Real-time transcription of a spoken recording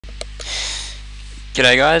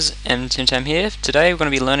G'day guys, Tim here. Today we're going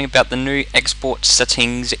to be learning about the new export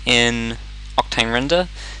settings in Octane Render.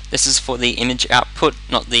 This is for the image output,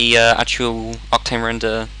 not the actual Octane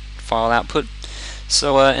Render file output.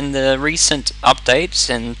 So in the recent updates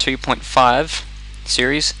in 2.5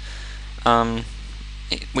 series,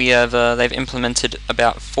 they've implemented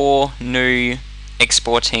about 4 new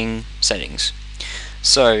exporting settings.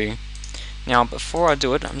 So now before I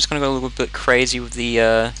do it, I'm just going to go a little bit crazy with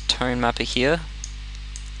the tone mapper here,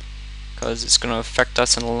 because it's going to affect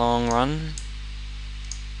us in the long run.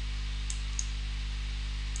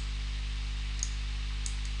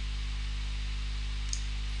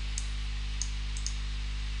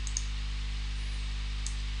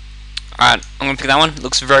 Alright, I'm going to pick that one. It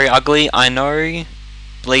looks very ugly, I know.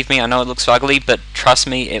 Believe me, I know it looks ugly, but trust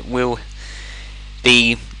me, it will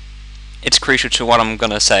be... it's crucial to what I'm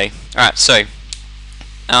going to say. Alright, so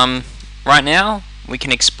right now we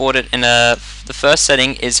can export it in the first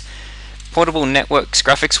setting is Portable Networks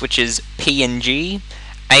Graphics, which is PNG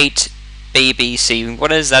 8 BBC. What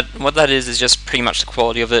that is just pretty much the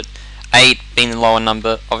quality of it. 8 being the lower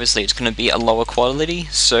number, obviously it's going to be a lower quality,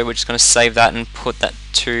 so we're just going to save that and put that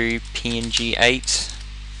to PNG 8.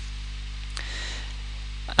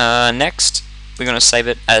 Next, we're going to save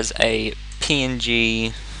it as a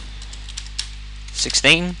PNG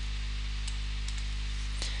 16.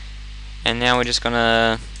 And now we're just going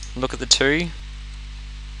to look at the two.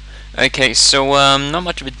 Okay, so not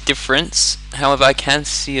much of a difference. However, I can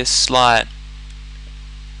see a slight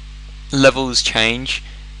levels change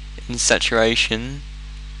in saturation.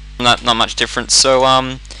 Not much difference. So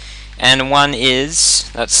and one is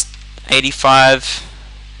that's 85,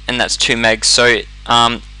 and that's 2 megs. So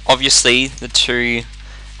obviously the two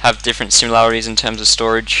have different similarities in terms of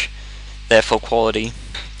storage, therefore quality.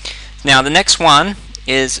 Now the next one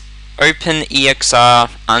is OpenEXR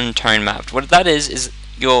untone mapped. What that is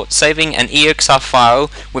you're saving an EXR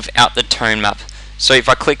file without the tone map. So if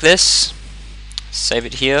I click this, save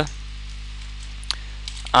it here,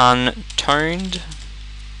 untoned,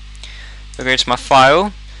 I'll go to my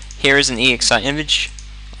file. Here is an EXR image.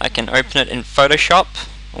 I can open it in Photoshop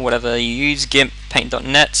or whatever you use, GIMP,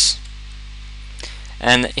 Paint.net,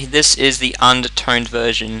 and this is the untoned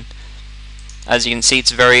version. As you can see,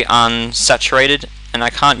 it's very unsaturated, and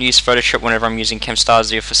I can't use Photoshop whenever I'm using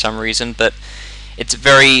Camtasia for some reason, but it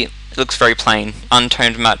looks very plain,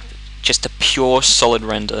 untoned matte, just a pure solid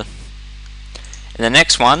render. And the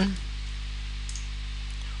next one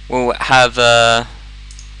will have a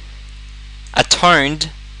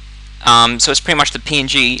toned, so it's pretty much the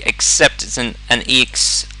PNG, except it's an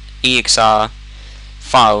EXR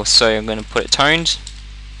file. So I'm going to put it toned.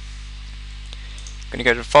 I'm going to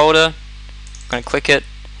go to the folder, I'm going to click it,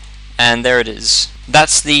 and there it is.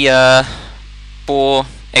 That's the 4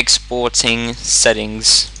 exporting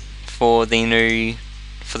settings for the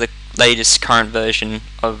latest current version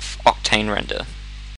of Octane Render.